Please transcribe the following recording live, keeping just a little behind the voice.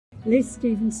Liz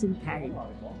Stephensen-Payne.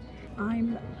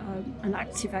 I'm an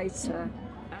activator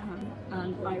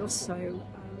and I also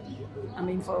am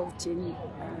involved in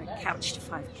Couch to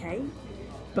 5K,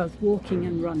 both walking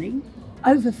and running.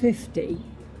 Over 50,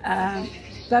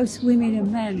 both women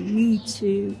and men need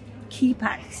to keep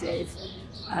active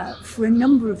for a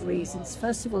number of reasons.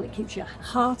 First of all, it keeps your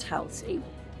heart healthy,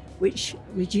 which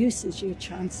reduces your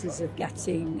chances of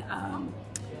getting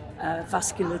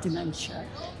vascular dementia.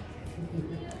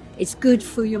 It's good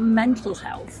for your mental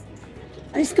health,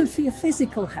 and it's good for your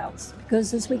physical health,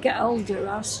 because as we get older,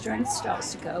 our strength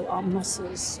starts to go, our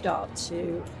muscles start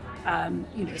to,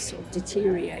 sort of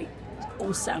deteriorate.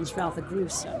 All sounds rather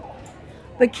gruesome.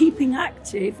 But keeping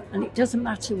active, and it doesn't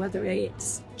matter whether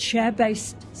it's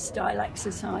chair-based style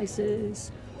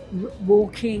exercises,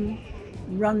 walking,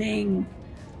 running,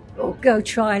 or go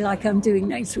try like I'm doing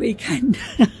next weekend.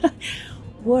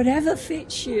 Whatever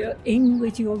fits you in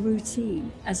with your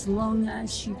routine, as long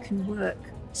as you can work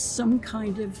some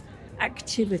kind of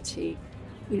activity,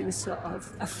 sort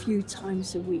of a few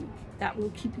times a week, that will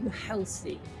keep you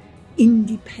healthy,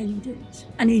 independent,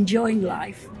 and enjoying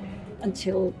life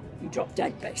until you drop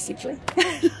dead, basically.